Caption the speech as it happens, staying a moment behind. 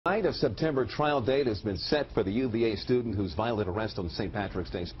Tonight, a September trial date has been set for the U.Va student whose violent arrest on St. Patrick's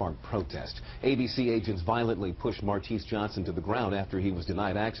Day sparked protest. ABC agents violently pushed Martise Johnson to the ground after he was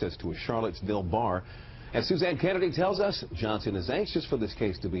denied access to a Charlottesville bar. As Suzanne Kennedy tells us, Johnson is anxious for this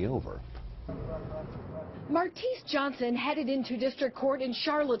case to be over. Martise Johnson headed into district court in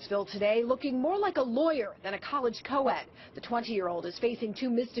Charlottesville today looking more like a lawyer than a college co-ed. The 20-year-old is facing 2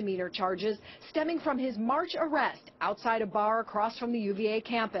 misdemeanor charges stemming from his March arrest outside a bar across from the UVA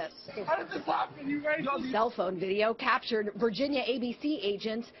campus. How did this happen? You guys... Cell phone video captured Virginia ABC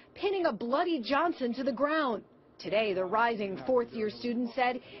agents pinning a bloody Johnson to the ground. Today, the rising fourth-year student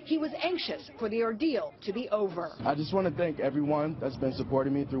said he was anxious for the ordeal to be over. I just want to thank everyone that's been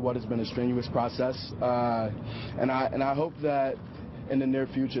supporting me through what has been a strenuous process, and I hope that in the near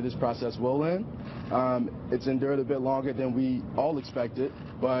future this process will end. It's endured a bit longer than we all expected,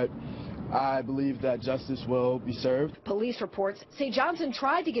 but I believe that justice will be served. Police reports say Johnson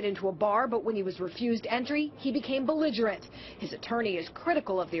tried to get into a bar, but when he was refused entry, he became belligerent. His attorney is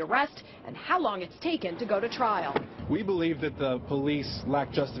critical of the arrest and how long it's taken to go to trial. We believe that the police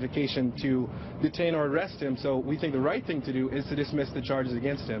lack justification to detain or arrest him, so we think the right thing to do is to dismiss the charges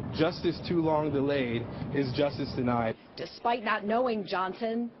against him. Justice too long delayed is justice denied. Despite not knowing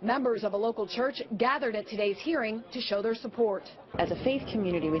Johnson, members of a local church gathered at today's hearing to show their support. As a faith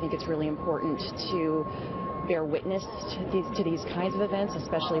community, we think it's really important to bear witness to these kinds of events,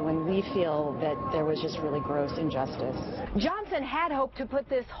 especially when we feel that there was just really gross injustice. Johnson had hoped to put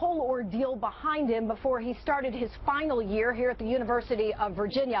this whole ordeal behind him before he started his final year here at the University of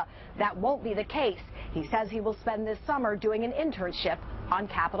Virginia. That won't be the case. He says he will spend this summer doing an internship on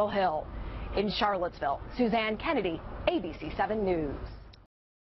Capitol Hill. In Charlottesville, Suzanne Kennedy, ABC 7 News.